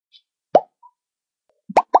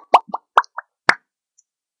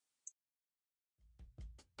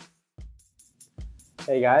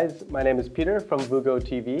Hey guys, my name is Peter from Vugo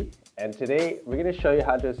TV, and today we're going to show you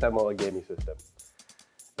how to assemble a gaming system.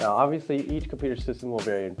 Now obviously each computer system will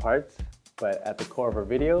vary in parts, but at the core of our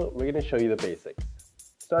video we're going to show you the basics.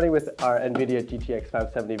 Starting with our NVIDIA GTX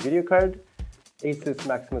 570 video card, Asus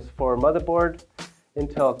Maximus 4 motherboard,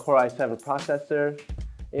 Intel Core i7 processor,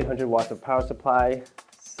 800 watts of power supply,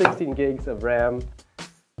 16 gigs of RAM,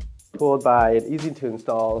 cooled by an easy to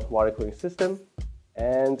install water cooling system,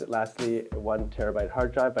 and lastly, a 1 terabyte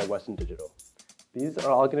hard drive by Western Digital. These are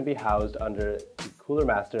all going to be housed under the Cooler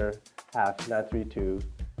Master half 932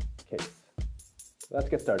 case. Let's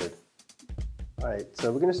get started. Alright, so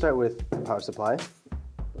we're going to start with the power supply.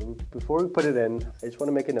 Before we put it in, I just want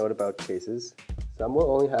to make a note about cases. Some will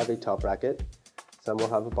only have a top bracket, some will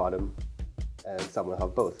have a bottom, and some will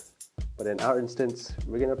have both. But in our instance,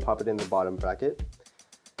 we're going to pop it in the bottom bracket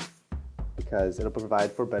because it'll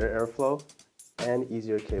provide for better airflow and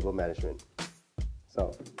easier cable management.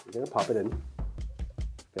 So we're going to pop it in,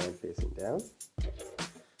 fan facing down.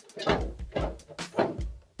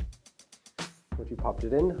 Once you popped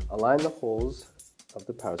it in, align the holes of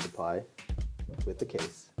the power supply with the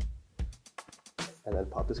case, and then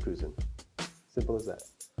pop the screws in. Simple as that.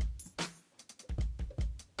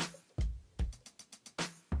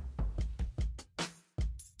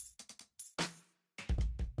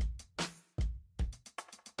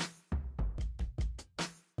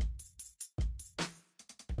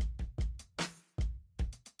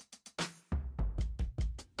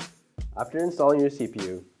 After installing your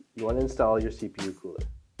CPU, you want to install your CPU cooler.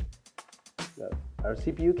 Now, our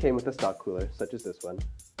CPU came with a stock cooler, such as this one,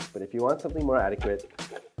 but if you want something more adequate,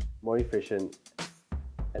 more efficient,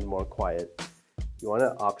 and more quiet, you want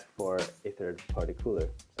to opt for a third-party cooler,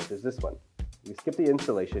 such as this one. We skip the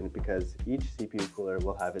installation because each CPU cooler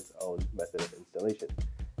will have its own method of installation,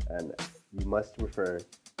 and you must refer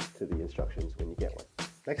to the instructions when you get one.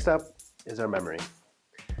 Next up is our memory.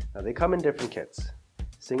 Now, they come in different kits.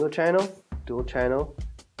 Single channel, dual channel,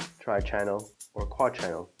 tri-channel, or quad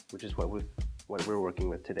channel, which is what we're working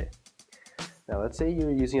with today. Now let's say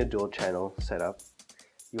you're using a dual channel setup.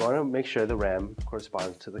 You want to make sure the RAM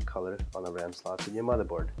corresponds to the color on the RAM slots in your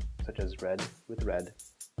motherboard, such as red with red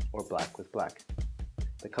or black with black.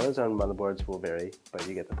 The colors on motherboards will vary, but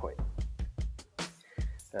you get the point.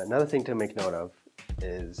 Another thing to make note of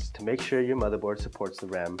is to make sure your motherboard supports the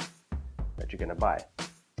RAM that you're going to buy.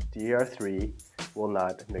 DDR3 will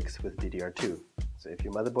not mix with DDR2. So if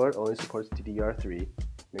your motherboard only supports DDR3,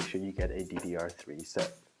 make sure you get a DDR3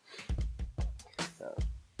 set. Now,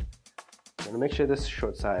 I'm going to make sure this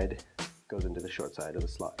short side goes into the short side of the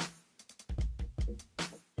slot.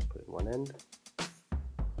 Put it in one end.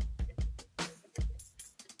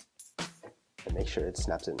 And make sure it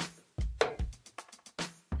snaps in.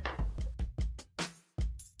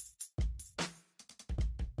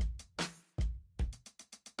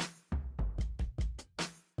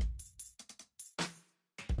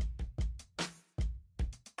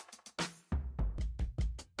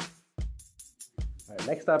 Alright,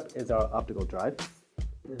 next up is our optical drive.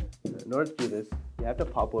 In order to do this, you have to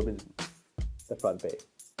pop open the front bay.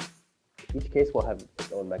 Each case will have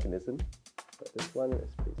its own mechanism, but this one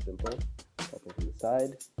is pretty simple. Pop open the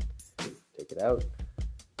side, take it out,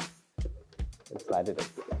 and slide it in.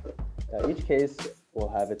 Now each case will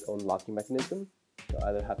have its own locking mechanism. You'll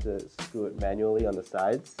either have to screw it manually on the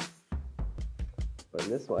sides, but in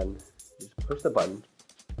this one, you just push the button,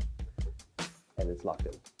 and it's locked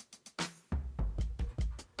in.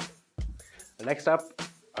 Next up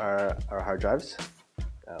are our hard drives.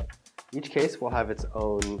 Each case will have its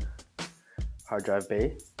own hard drive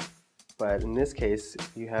bay, but in this case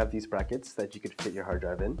you have these brackets that you could fit your hard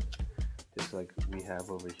drive in, just like we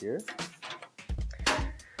have over here.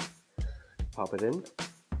 Pop it in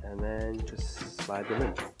and then just slide them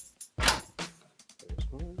in. There's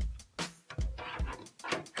one.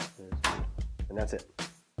 And that's it.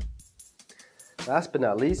 Last but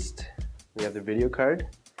not least, we have the video card,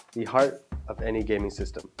 the heart of any gaming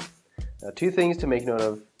system. Now, two things to make note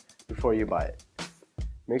of before you buy it.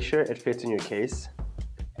 Make sure it fits in your case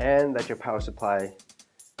and that your power supply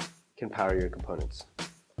can power your components. I'm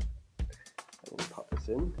going to pop this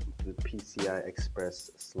into the PCI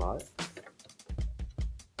Express slot.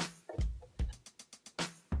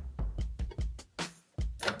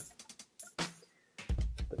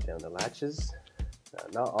 Put down the latches.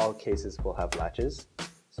 Now, not all cases will have latches,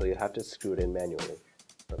 so you have to screw it in manually.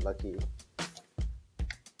 But lucky,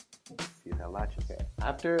 these have latches. Okay.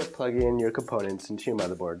 After plugging in your components into your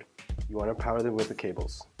motherboard, you want to power them with the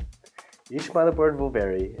cables. Each motherboard will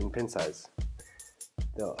vary in pin size.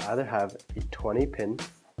 They'll either have a 20 pin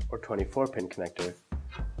or 24 pin connector,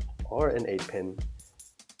 or an 8 pin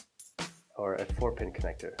or a 4-pin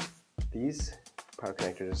connector. These power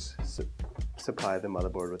connectors supply the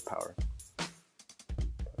motherboard with power.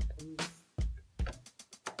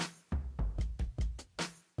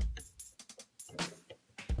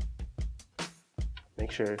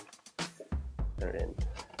 Make sure they're in.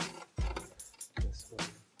 This one.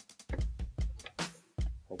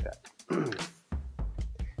 Like that.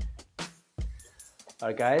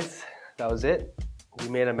 Alright guys, that was it. We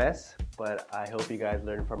made a mess, but I hope you guys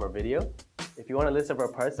learned from our video. If you want a list of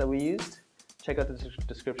our parts that we used, check out the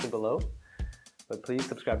description below. But please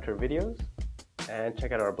subscribe to our videos and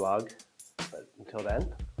check out our blog. But until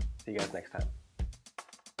then, see you guys next time.